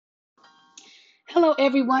Hello,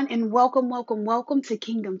 everyone, and welcome to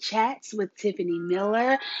Kingdom Chats with Tiffany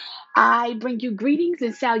Miller. I bring you greetings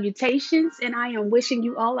and salutations, and I am wishing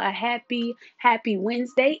you all a happy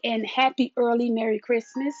Wednesday and happy early Merry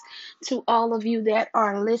Christmas to all of you that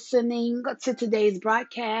are listening to today's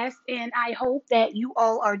broadcast. And I hope that you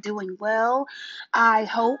all are doing well. I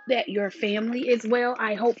hope that your family is well.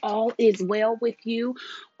 I hope all is well with you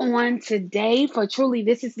on today, for truly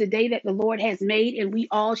this is the day that the Lord has made, and we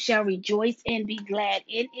all shall rejoice and be glad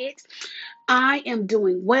in it. I am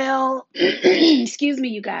doing well. Excuse me,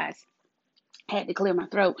 you guys. I had to clear my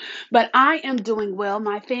throat, but I am doing well.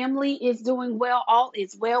 My family is doing well. All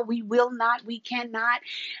is well. We will not, we cannot,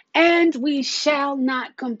 and we shall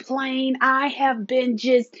not complain. I have been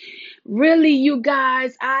just really, you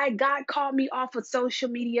guys, God called me off of social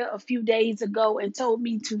media a few days ago and told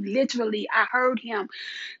me to literally, I heard him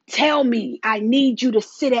tell me, I need you to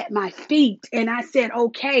sit at my feet. And I said,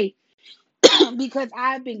 okay, because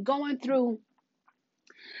I've been going through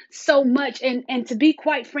so much. And to be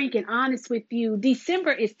quite frank and honest with you,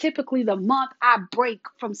 December is typically the month I break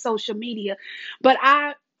from social media. But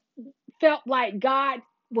I felt like God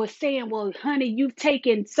was saying, well, honey, you've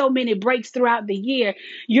taken so many breaks throughout the year.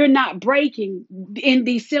 You're not breaking in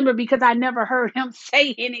December, because I never heard him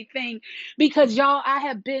say anything. Because y'all, I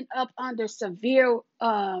have been up under severe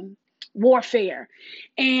warfare.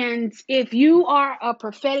 And if you are a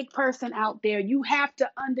prophetic person out there, you have to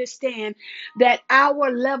understand that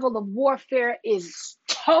our level of warfare is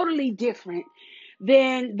totally different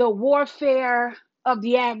than the warfare of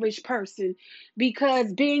the average person,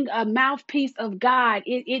 because being a mouthpiece of God,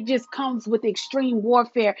 it just comes with extreme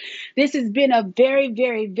warfare. This has been a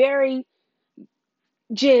very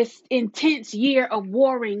just intense year of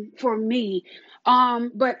warring for me.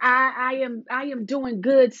 But I am doing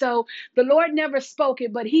good. So the Lord never spoke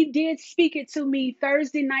it, but he did speak it to me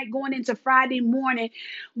Thursday night going into Friday morning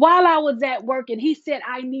while I was at work. And he said,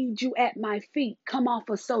 I need you at my feet. Come off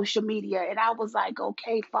of social media. And I was like,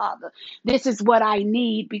 okay, Father, this is what I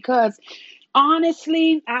need, because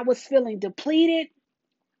honestly, I was feeling depleted.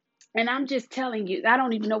 And I'm just telling you, I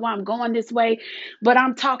don't even know why I'm going this way, but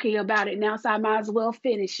I'm talking about it now, so I might as well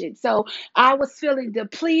finish it. So I was feeling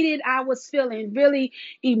depleted. I was feeling really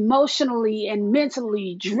emotionally and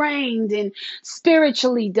mentally drained and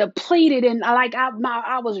spiritually depleted. And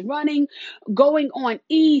I was running, going on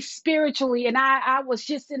spiritually. And I was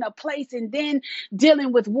just in a place, and then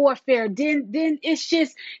dealing with warfare. Then it's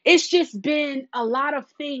just been a lot of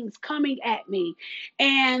things coming at me.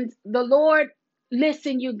 And the Lord,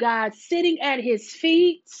 listen, you guys, sitting at his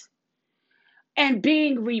feet and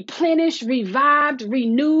being replenished, revived,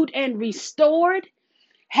 renewed, and restored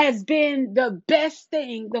has been the best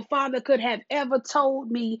thing the Father could have ever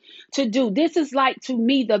told me to do. This is like, to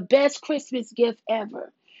me, the best Christmas gift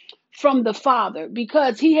ever from the Father,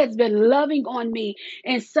 because he has been loving on me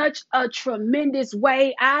in such a tremendous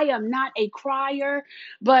way. I am not a crier,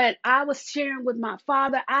 but I was sharing with my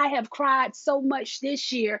father, I have cried so much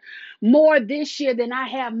this year, more this year than I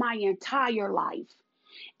have my entire life.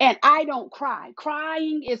 And I don't cry.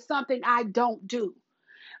 Crying is something I don't do.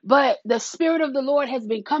 But the Spirit of the Lord has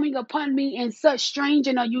been coming upon me in such strange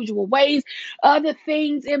and unusual ways. Other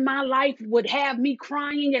things in my life would have me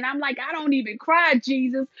crying, and I'm like, I don't even cry,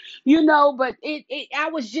 Jesus, But I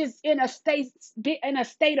was just in a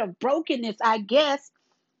state of brokenness, I guess.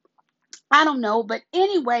 I don't know, but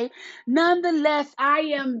anyway, nonetheless, I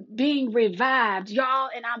am being revived, y'all,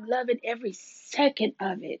 and I'm loving every second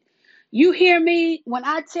of it. You hear me when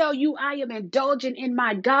I tell you I am indulging in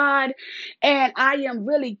my God and I am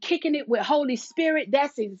really kicking it with Holy Spirit.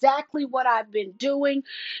 That's exactly what I've been doing.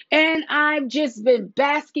 And I've just been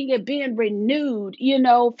basking and being renewed,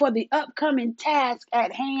 for the upcoming task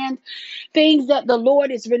at hand, things that the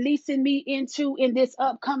Lord is releasing me into in this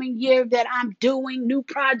upcoming year that I'm doing, new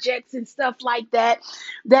projects and stuff like that,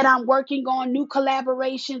 that I'm working on, new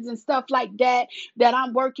collaborations and stuff like that, that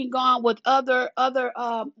I'm working on with other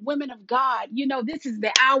women of God. This is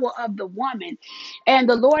the hour of the woman. And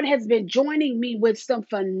the Lord has been joining me with some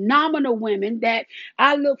phenomenal women that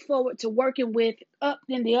I look forward to working with up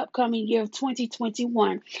in the upcoming year of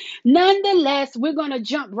 2021. Nonetheless, we're going to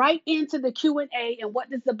jump right into the Q&A and what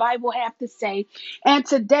does the Bible have to say. And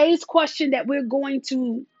today's question that we're going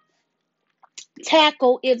to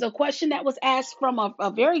tackle is a question that was asked from a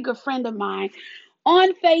very good friend of mine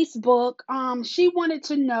on Facebook. She wanted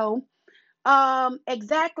to know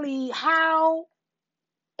exactly how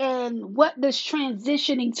and what does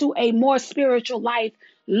transitioning to a more spiritual life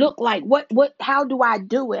look like. How do I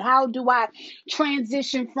do it? How do I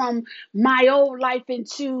transition from my old life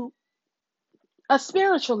into a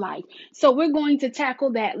spiritual life. So we're going to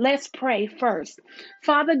tackle that. Let's pray first.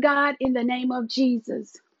 Father God, in the name of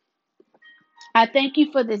Jesus, I thank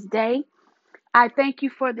you for this day. I thank you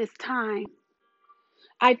for this time.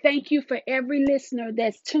 I thank you for every listener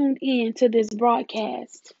that's tuned in to this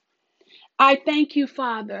broadcast. I thank you,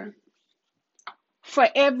 Father, for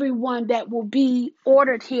everyone that will be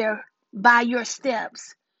ordered here by your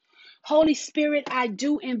steps. Holy Spirit, I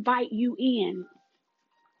do invite you in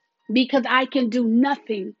because I can do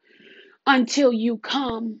nothing until you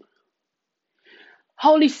come.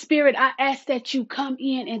 Holy Spirit, I ask that you come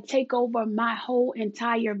in and take over my whole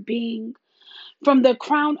entire being, from the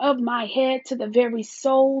crown of my head to the very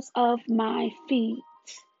soles of my feet.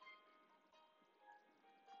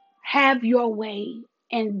 Have your way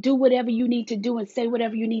and do whatever you need to do and say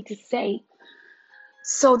whatever you need to say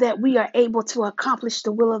so that we are able to accomplish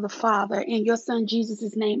the will of the Father. In your Son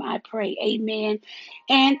Jesus' name I pray. Amen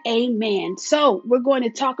and amen. So we're going to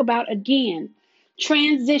talk about, again,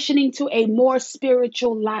 transitioning to a more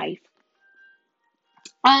spiritual life.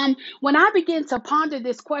 When I begin to ponder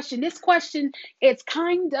this question, it's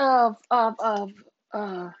kind uh,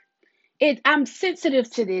 I'm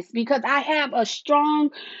sensitive to this because I have a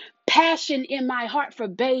strong passion in my heart for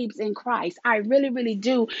babes in Christ. I really, really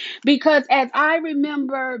do. Because as I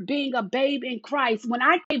remember being a babe in Christ, when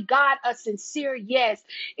I gave God a sincere yes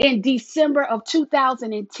in December of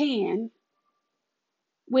 2010,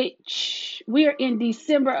 which we're in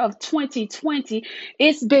December of 2020,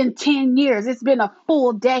 it's been 10 years. It's been a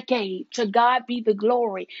full decade. To God be the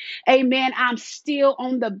glory. Amen. I'm still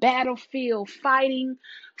on the battlefield fighting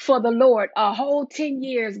for the Lord. A whole 10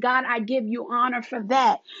 years. God, I give you honor for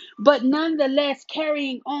that. But nonetheless,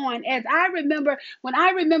 carrying on, as I remember, when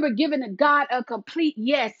I remember giving God a complete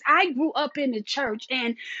yes, I grew up in the church.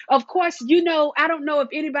 And of course, I don't know if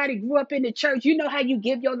anybody grew up in the church. You know how you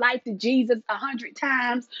give your life to Jesus 100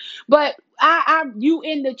 times, but you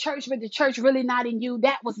in the church, but the church really not in you.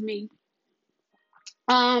 That was me.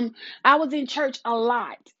 I was in church a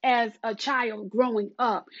lot as a child growing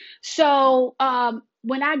up. So,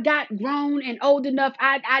 when I got grown and old enough,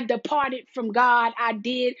 I departed from God.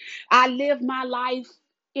 I lived my life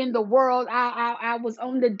in the world. I was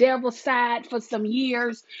on the devil's side for some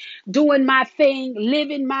years, doing my thing,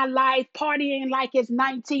 living my life, partying like it's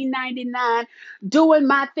 1999, doing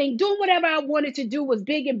my thing, doing whatever I wanted to do was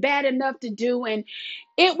big and bad enough to do. And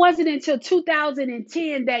it wasn't until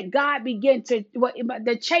 2010 that God began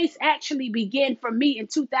the chase actually began for me in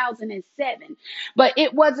 2007. But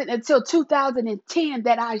it wasn't until 2010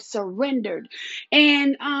 that I surrendered.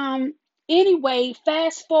 And anyway,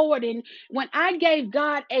 fast forwarding, when I gave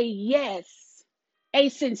God a yes, a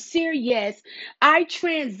sincere yes, I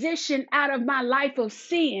transitioned out of my life of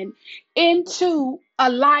sin into a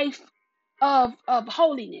life of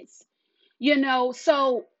holiness.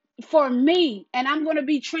 So for me, and I'm going to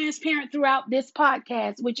be transparent throughout this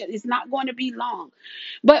podcast, which is not going to be long,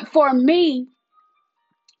 but for me,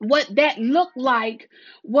 what that looked like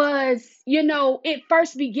was, it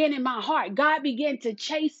first began in my heart. God began to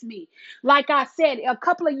chase me. Like I said, a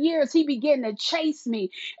couple of years, he began to chase me.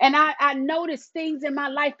 And I noticed things in my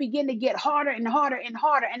life begin to get harder and harder and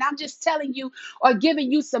harder. And I'm just telling you or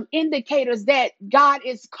giving you some indicators that God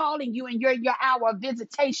is calling you in your hour of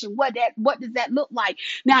visitation. What does that look like?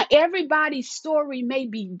 Now, everybody's story may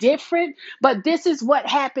be different, but this is what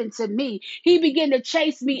happened to me. He began to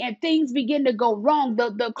chase me and things began to go wrong.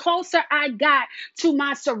 The closer I got to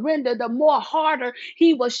my surrender, the more harder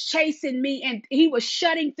he was chasing me and he was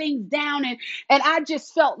shutting things down. And I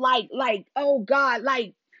just felt like, oh God,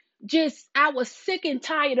 I was sick and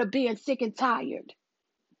tired of being sick and tired.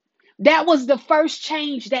 That was the first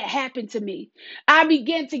change that happened to me. I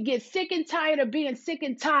began to get sick and tired of being sick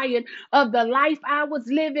and tired of the life I was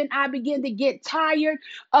living. I began to get tired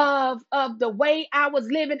of the way I was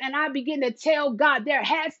living. And I began to tell God, there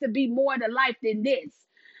has to be more to life than this.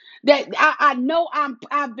 That I know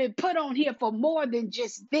I've been put on here for more than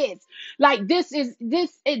just this. Like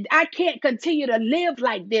I can't continue to live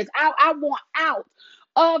like this. I want out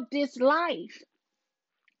of this life.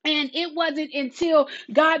 And it wasn't until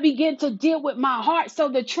God began to deal with my heart. So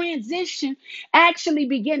the transition actually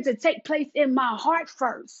began to take place in my heart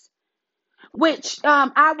first, which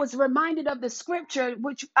I was reminded of the scripture,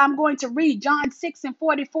 which I'm going to read. John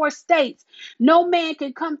 6:44 states, "No man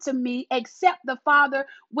can come to me except the Father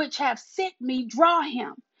which have sent me draw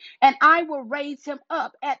him, and I will raise him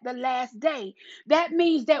up at the last day." That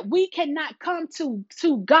means that we cannot come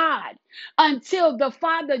to God until the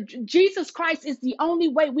Father, Jesus Christ, is the only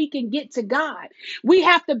way we can get to God. We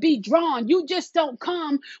have to be drawn. You just don't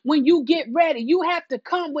come when you get ready. You have to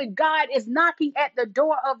come when God is knocking at the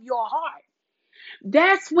door of your heart.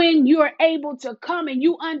 That's when you're able to come and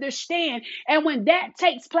you understand. And when that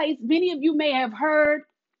takes place, many of you may have heard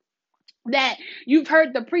that you've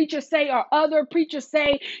heard the preacher say or other preachers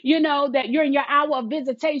say, that you're in your hour of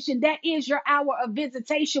visitation. That is your hour of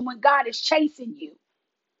visitation when God is chasing you.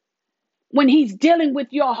 When he's dealing with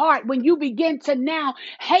your heart, when you begin to now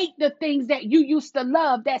hate the things that you used to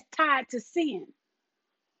love that's tied to sin.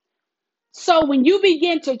 So when you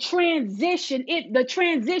begin to transition, the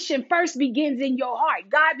transition first begins in your heart.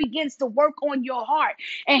 God begins to work on your heart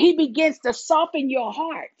and he begins to soften your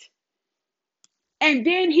heart. And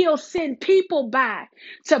then he'll send people by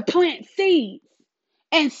to plant seeds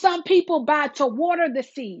and some people by to water the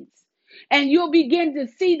seeds. And you'll begin to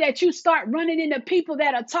see that you start running into people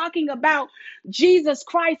that are talking about Jesus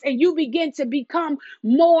Christ and you begin to become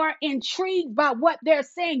more intrigued by what they're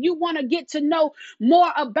saying. You want to get to know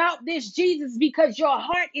more about this Jesus because your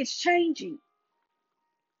heart is changing.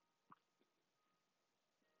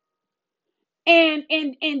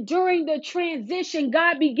 And during the transition,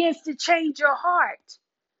 God begins to change your heart.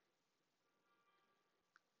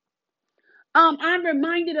 I'm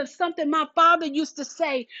reminded of something my father used to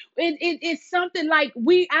say. It's something like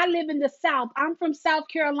I live in the South. I'm from South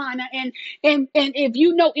Carolina. And if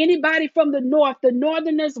you know anybody from the North, the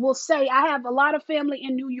Northerners will say, I have a lot of family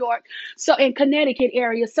in New York, so in Connecticut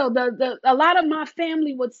area. So a lot of my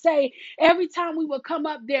family would say every time we would come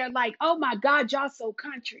up there, like, oh my God, y'all so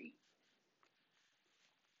country.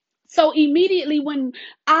 So immediately when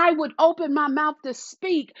I would open my mouth to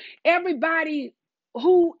speak, everybody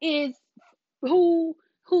who is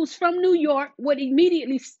who's from New York would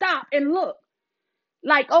immediately stop and look.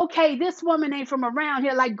 Like, okay, this woman ain't from around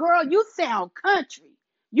here. Like, girl, you sound country.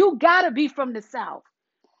 You gotta be from the South.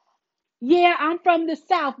 Yeah, I'm from the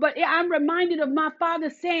South, but I'm reminded of my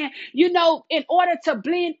father saying, in order to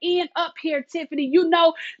blend in up here, Tiffany,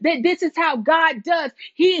 that this is how God does.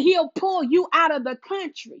 He'll pull you out of the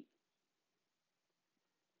country.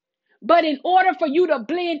 But in order for you to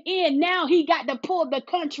blend in, now he got to pull the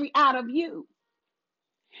country out of you.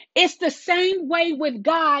 It's the same way with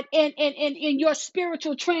God and in your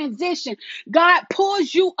spiritual transition. God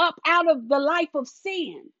pulls you up out of the life of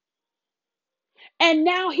sin. And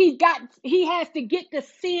now he has to get the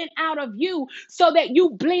sin out of you so that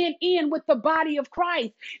you blend in with the body of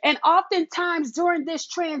Christ. And oftentimes during this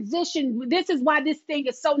transition, this is why this thing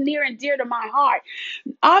is so near and dear to my heart.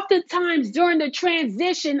 Oftentimes during the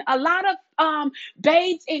transition, a lot of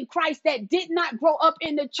babes in Christ that did not grow up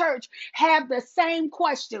in the church have the same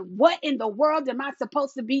question. What in the world am I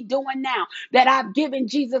supposed to be doing now that I've given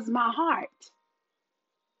Jesus my heart?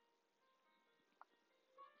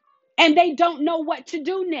 And they don't know what to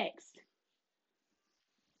do next.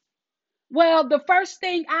 Well, the first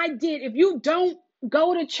thing I did, if you don't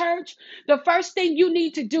go to church, the first thing you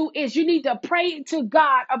need to do is you need to pray to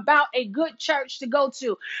God about a good church to go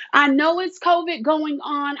to. I know it's COVID going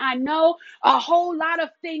on. I know a whole lot of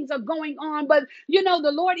things are going on, but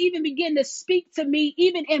the Lord even began to speak to me,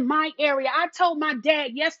 even in my area. I told my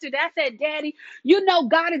dad yesterday, I said, Daddy,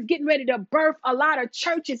 God is getting ready to birth a lot of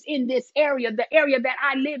churches in this area, the area that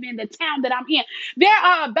I live in, the town that I'm in. There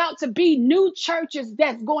are about to be new churches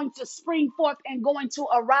that's going to spring forth and going to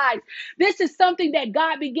arise. This is something that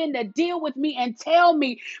God began to deal with me and tell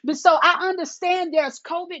me. But so I understand there's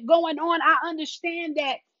COVID going on. I understand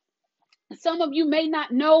that some of you may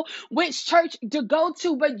not know which church to go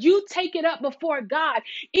to, but you take it up before God.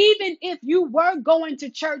 Even if you were going to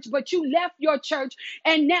church, but you left your church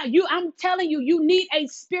and now I'm telling you, you need a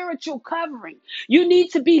spiritual covering. You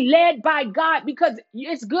need to be led by God because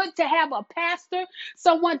it's good to have a pastor,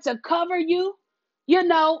 someone to cover you,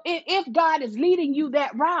 if God is leading you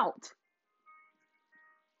that route.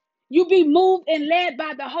 You be moved and led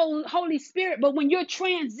by the Holy Spirit. But when you're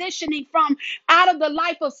transitioning from out of the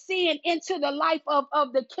life of sin into the life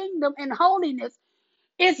of the kingdom and holiness,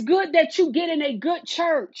 it's good that you get in a good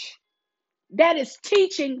church that is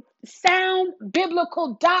teaching sound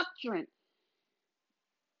biblical doctrine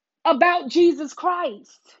about Jesus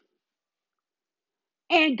Christ.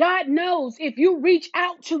 And God knows if you reach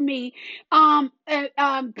out to me,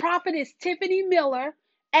 Prophetess Tiffany Miller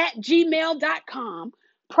at gmail.com.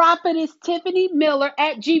 Prophetess Tiffany Miller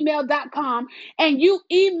at gmail.com. And you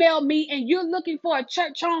email me and you're looking for a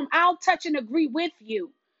church home, I'll touch and agree with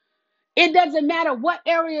you. It doesn't matter what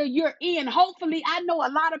area you're in. Hopefully, I know a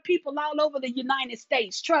lot of people all over the United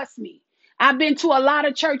States. Trust me. I've been to a lot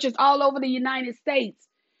of churches all over the United States.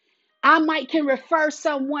 I might can refer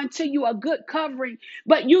someone to you, a good covering,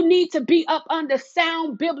 but you need to be up under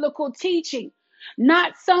sound biblical teaching.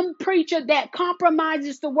 not some preacher that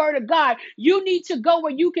compromises the word of God. You need to go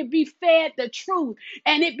where you can be fed the truth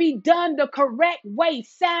and it be done the correct way,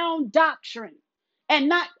 sound doctrine, and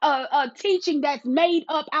not a teaching that's made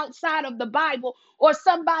up outside of the Bible, or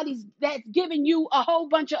somebody's that's giving you a whole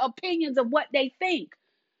bunch of opinions of what they think.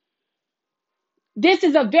 This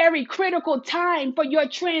is a very critical time for your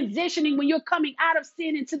transitioning when you're coming out of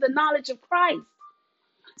sin into the knowledge of Christ.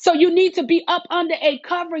 So you need to be up under a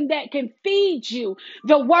covering that can feed you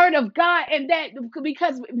the word of God. And that,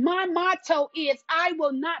 because my motto is, I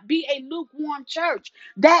will not be a lukewarm church.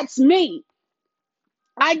 That's me.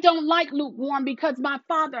 I don't like lukewarm because my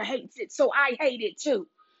father hates it. So I hate it too.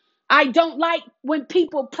 I don't like when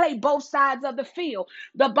people play both sides of the field.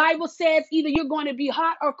 The Bible says either you're going to be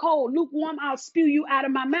hot or cold. Lukewarm, I'll spew you out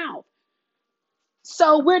of my mouth.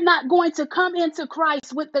 So we're not going to come into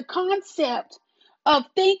Christ with the concept of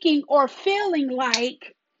thinking or feeling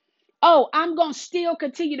like, oh, I'm going to still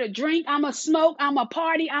continue to drink. I'm going to smoke. I'm going to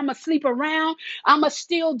party. I'm going to sleep around. I'm going to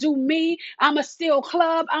still do me. I'm going to still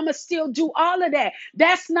club. I'm going to still do all of that.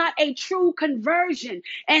 That's not a true conversion.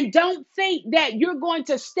 And don't think that you're going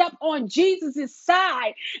to step on Jesus's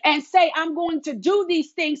side and say, I'm going to do these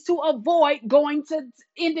things to avoid going to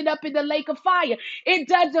ended up in the lake of fire. It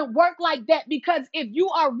doesn't work like that, because if you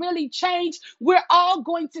are really changed, we're all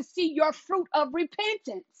going to see your fruit of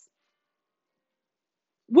repentance.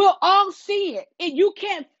 We'll all see it. And you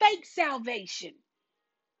can't fake salvation.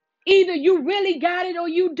 Either you really got it or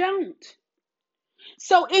you don't.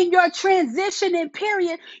 So in your transitioning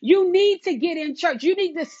period, you need to get in church. You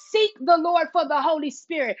need to seek the Lord for the Holy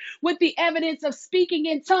Spirit with the evidence of speaking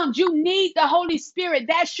in tongues. You need the Holy Spirit.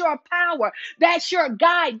 That's your power. That's your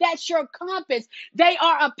guide. That's your compass. They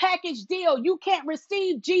are a package deal. You can't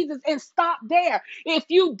receive Jesus and stop there. If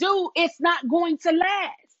you do, it's not going to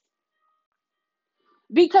last.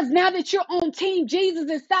 Because now that you're on Team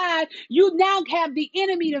Jesus' side, you now have the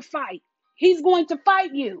enemy to fight. He's going to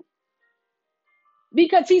fight you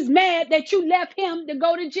because he's mad that you left him to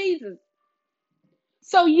go to Jesus.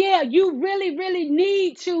 So yeah, you really, really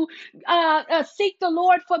need to seek the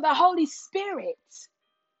Lord for the Holy Spirit.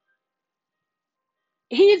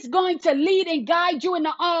 He's going to lead and guide you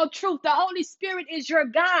into all truth. The Holy Spirit is your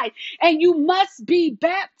guide, and you must be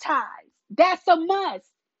baptized. That's a must.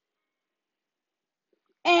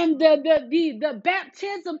 And the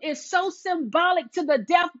baptism is so symbolic to the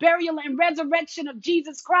death, burial, and resurrection of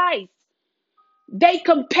Jesus Christ. They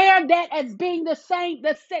compare that as being the same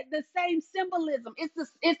symbolism.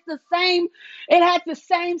 It's the same. It has the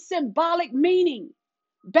same symbolic meaning.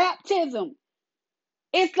 Baptism.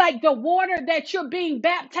 It's like the water that you're being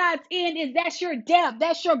baptized in that's your death.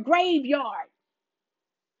 That's your graveyard.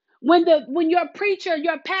 When your preacher,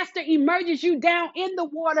 your pastor emerges you down in the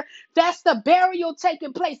water, that's the burial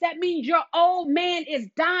taking place. That means your old man is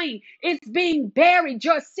dying. It's being buried.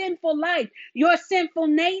 Your sinful life, your sinful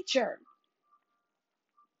nature,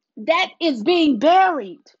 that is being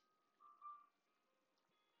buried.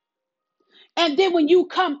 And then when you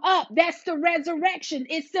come up, that's the resurrection.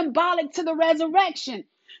 It's symbolic to the resurrection.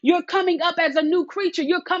 You're coming up as a new creature.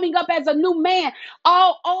 You're coming up as a new man.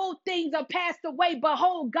 All old things are passed away.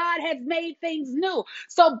 Behold, God has made things new.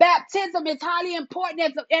 So baptism is highly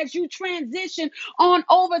important as you transition on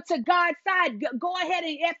over to God's side. Go ahead,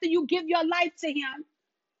 and after you give your life to him,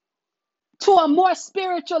 to a more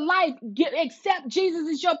spiritual life, accept Jesus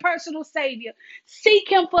as your personal Savior.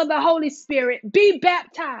 Seek him for the Holy Spirit. Be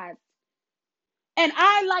baptized. And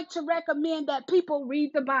I like to recommend that people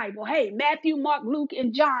read the Bible. Hey, Matthew, Mark, Luke,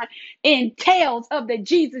 and John entails of the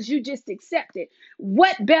Jesus you just accepted.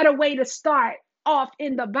 What better way to start off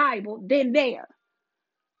in the Bible than there?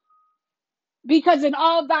 Because in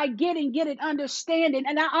all thy getting, get an understanding.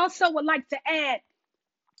 And I also would like to add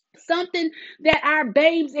something that our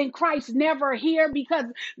babes in Christ never hear, because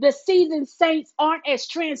the seasoned saints aren't as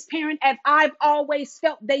transparent as I've always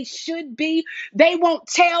felt they should be. They won't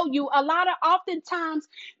tell you. Oftentimes,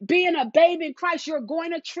 being a babe in Christ, you're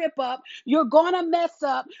going to trip up. You're going to mess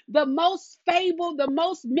up. The most fabled, the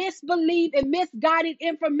most misbelieved and misguided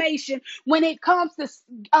information when it comes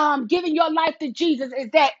to giving your life to Jesus is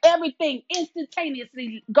that everything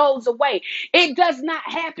instantaneously goes away. It does not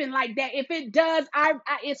happen like that. If it does,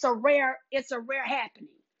 it's a rare happening.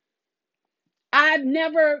 I've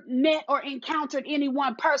never met or encountered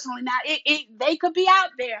anyone personally. Now, they could be out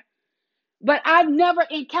there, but I've never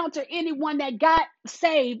encountered anyone that got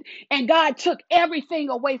saved and God took everything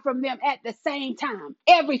away from them at the same time.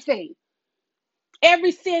 Everything.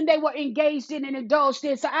 every sin they were engaged in and indulged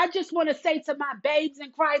in. So I just want to say to my babes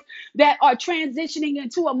in Christ that are transitioning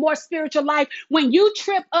into a more spiritual life, when you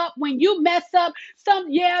trip up, when you mess up,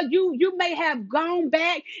 you may have gone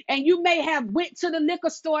back and you may have went to the liquor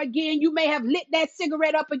store again. You may have lit that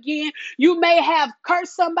cigarette up again. You may have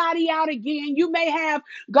cursed somebody out again. You may have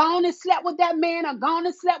gone and slept with that man or gone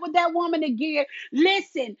and slept with that woman again.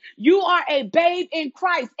 Listen, you are a babe in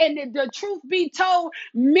Christ. And the truth be told,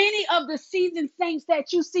 many of the seasoned saints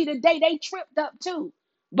that you see today, they tripped up too.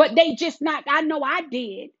 But they just not, I know I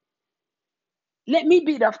did. Let me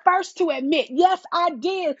be the first to admit, yes, I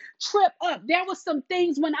did trip up. There were some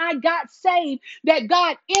things when I got saved that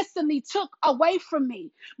God instantly took away from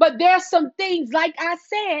me. But there's some things, like I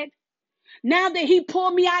said, now that he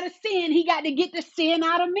pulled me out of sin, he got to get the sin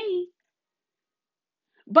out of me.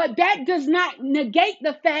 But that does not negate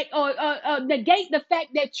the fact or negate the fact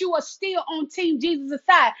that you are still on Team Jesus'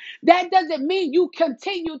 side. That doesn't mean you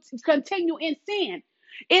continue in sin.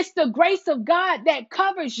 It's the grace of God that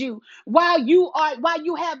covers you while you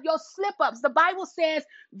have your slip ups. The Bible says,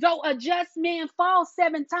 though a just man falls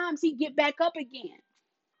 7 times, he get back up again.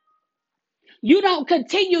 You don't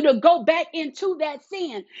continue to go back into that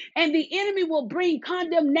sin, and the enemy will bring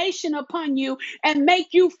condemnation upon you and make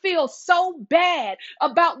you feel so bad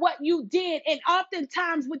about what you did. And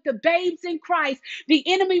oftentimes with the babes in Christ, the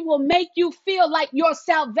enemy will make you feel like your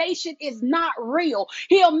salvation is not real.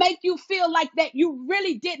 He'll make you feel like that you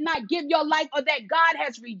really did not give your life, or that God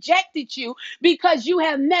has rejected you because you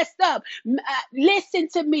have messed up. Listen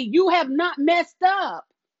to me, you have not messed up.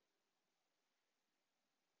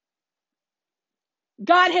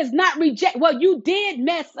 God has not rejected. Well, you did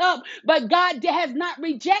mess up, but God has not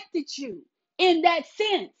rejected you in that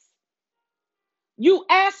sense. You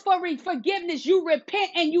ask for forgiveness, you repent,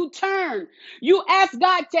 and you turn. You ask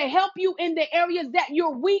God to help you in the areas that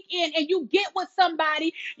you're weak in, and you get with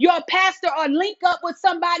somebody, your pastor, or link up with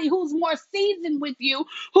somebody who's more seasoned with you,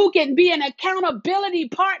 who can be an accountability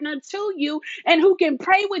partner to you, and who can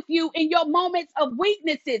pray with you in your moments of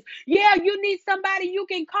weaknesses. Yeah, you need somebody you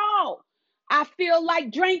can call. I feel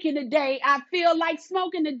like drinking today. I feel like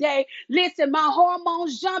smoking today. Listen, my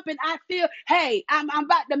hormones jumping. I feel, hey, I'm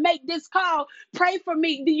about to make this call. Pray for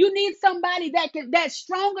me. Do you need somebody that's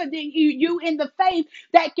stronger than you in the faith,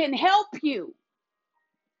 that can help you?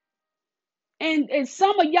 And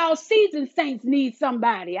some of y'all seasoned saints need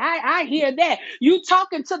somebody. I hear that. You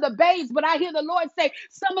talking to the babes, but I hear the Lord say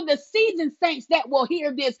some of the seasoned saints that will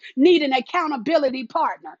hear this need an accountability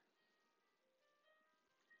partner.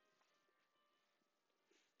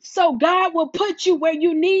 So God will put you where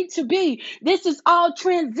you need to be. This is all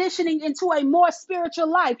transitioning into a more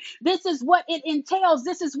spiritual life. This is what it entails.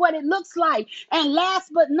 This is what it looks like. And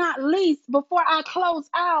last but not least, before I close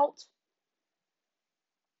out,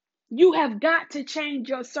 you have got to change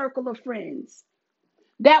your circle of friends.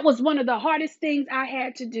 That was one of the hardest things I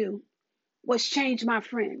had to do, was change my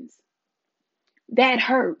friends. That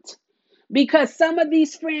hurt. Because some of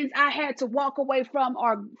these friends I had to walk away from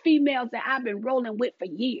are females that I've been rolling with for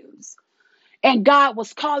years. And God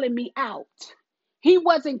was calling me out. He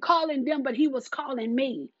wasn't calling them, but he was calling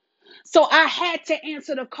me. So I had to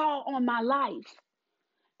answer the call on my life.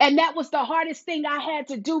 And that was the hardest thing I had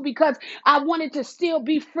to do, because I wanted to still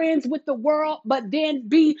be friends with the world, but then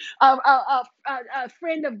be a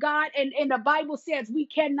friend of God. And the Bible says we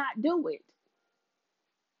cannot do it.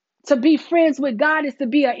 To be friends with God is to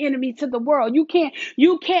be an enemy to the world. You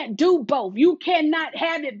can't do both. You cannot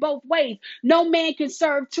have it both ways. No man can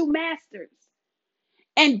serve 2 masters.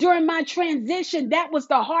 And during my transition, that was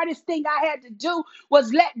the hardest thing I had to do,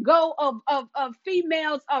 was let go of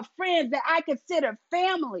females, of friends that I consider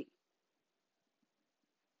family.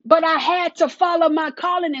 But I had to follow my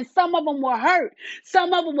calling, and some of them were hurt.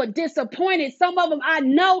 Some of them were disappointed. Some of them I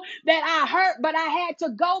know that I hurt, but I had to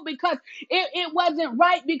go because it wasn't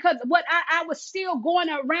right, because what I was still going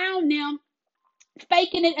around them,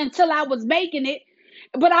 faking it until I was making it,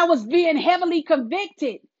 but I was being heavily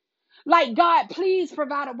convicted. Like, God, please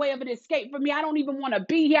provide a way of an escape for me. I don't even want to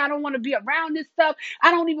be here. I don't want to be around this stuff. I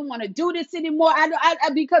don't even want to do this anymore.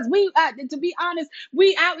 Because to be honest,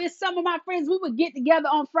 we out with some of my friends, we would get together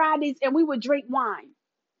on Fridays and we would drink wine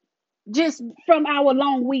just from our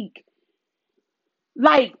long week.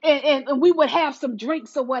 Like, and we would have some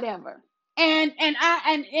drinks or whatever. And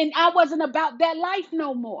I wasn't about that life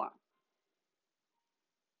no more.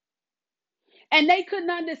 And they couldn't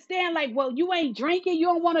understand, like, well, you ain't drinking, you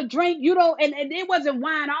don't want to drink, you don't, and it wasn't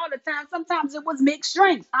wine all the time. Sometimes it was mixed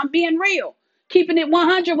drinks. I'm being real, keeping it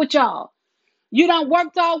 100 with y'all. You done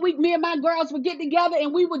worked all week. Me and my girls would get together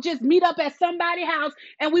and we would just meet up at somebody's house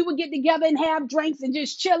and we would get together and have drinks and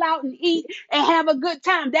just chill out and eat and have a good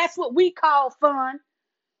time. That's what we call fun,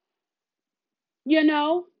 you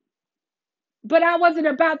know? But I wasn't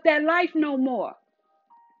about that life no more.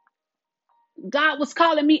 God was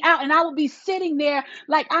calling me out and I would be sitting there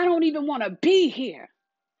like I don't even want to be here.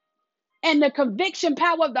 And the conviction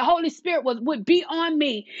power of the Holy Spirit would be on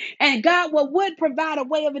me. And God would provide a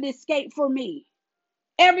way of an escape for me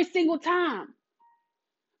every single time.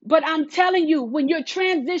 But I'm telling you, when you're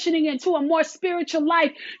transitioning into a more spiritual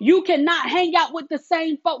life, you cannot hang out with the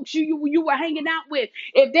same folks you were hanging out with.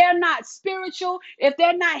 If they're not spiritual, if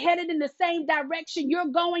they're not headed in the same direction you're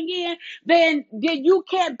going in, then you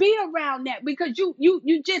can't be around that because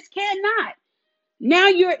you just cannot. Now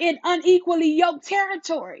you're in unequally yoked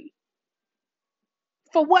territory.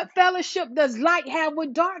 For what fellowship does light have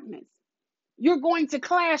with darkness? You're going to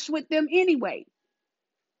clash with them anyway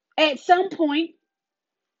at some point.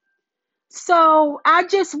 So I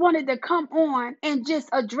just wanted to come on and just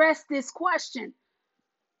address this question.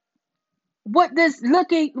 What does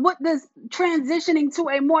transitioning to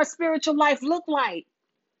a more spiritual life look like?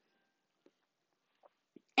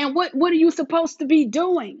 And what are you supposed to be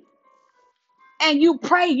doing? And you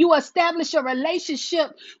pray, you establish a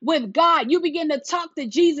relationship with God. You begin to talk to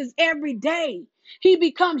Jesus every day. He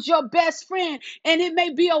becomes your best friend. And it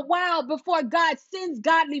may be a while before God sends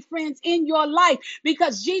godly friends in your life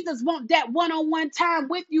because Jesus wants that one-on-one time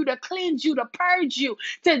with you to cleanse you, to purge you,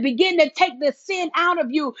 to begin to take the sin out of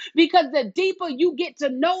you. Because the deeper you get to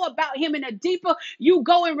know about him and the deeper you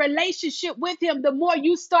go in relationship with him, the more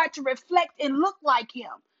you start to reflect and look like him.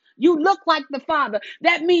 You look like the Father.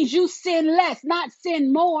 That means you sin less, not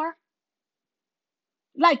sin more.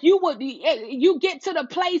 Like you get to the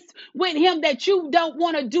place with him that you don't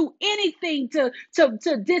want to do anything to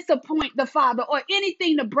disappoint the Father or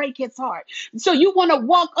anything to break his heart. So you want to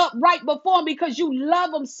walk up right before him because you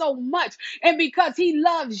love him so much and because he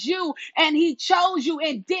loves you and he chose you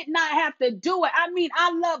and did not have to do it. I mean,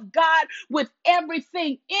 I love God with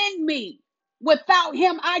everything in me. Without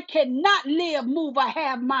him, I cannot live, move, or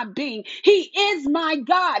have my being. He is my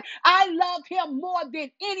God. I love him more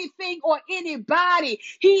than anything or anybody.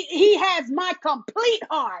 He has my complete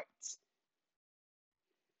heart.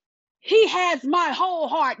 He has my whole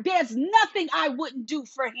heart. There's nothing I wouldn't do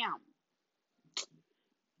for him.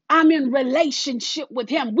 I'm in relationship with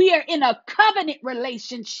him. We are in a covenant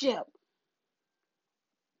relationship.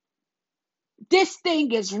 This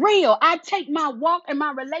thing is real. I take my walk and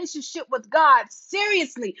my relationship with God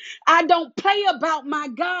seriously. I don't play about my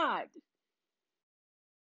God.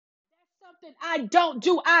 Something I don't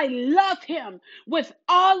do. I love him with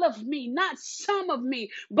all of me, not some of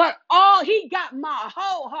me, but all. He got my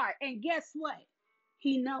whole heart. And guess what?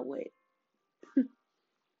 He know it.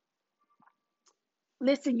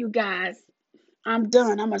 Listen, you guys, I'm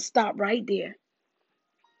done. I'm going to stop right there.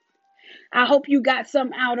 I hope you got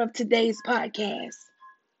some out of today's podcast,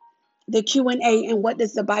 the Q&A, and what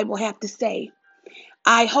does the Bible have to say.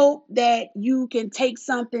 I hope that you can take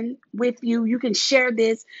something with you. You can share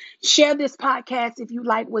this podcast if you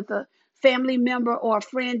like with a family member or a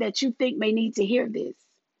friend that you think may need to hear this.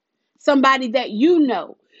 Somebody that you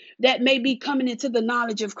know that may be coming into the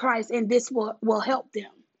knowledge of Christ, and this will help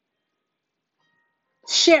them.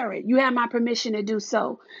 Share it. You have my permission to do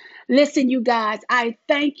so. Listen, you guys, I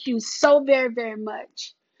thank you so very, very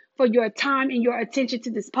much for your time and your attention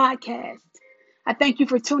to this podcast. I thank you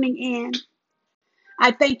for tuning in.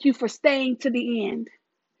 I thank you for staying to the end.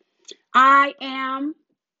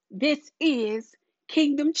 This is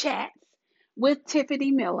Kingdom Chats with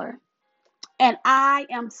Tiffany Miller, and I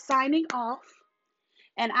am signing off.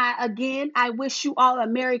 And I wish you all a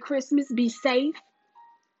Merry Christmas. Be safe.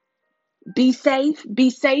 Be safe.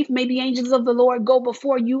 Be safe. May the angels of the Lord go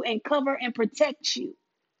before you and cover and protect you.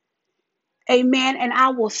 Amen. And I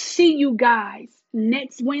will see you guys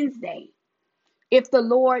next Wednesday if the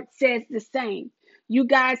Lord says the same. You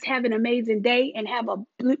guys have an amazing day and have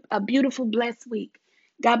a beautiful, blessed week.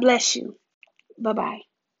 God bless you. Bye-bye.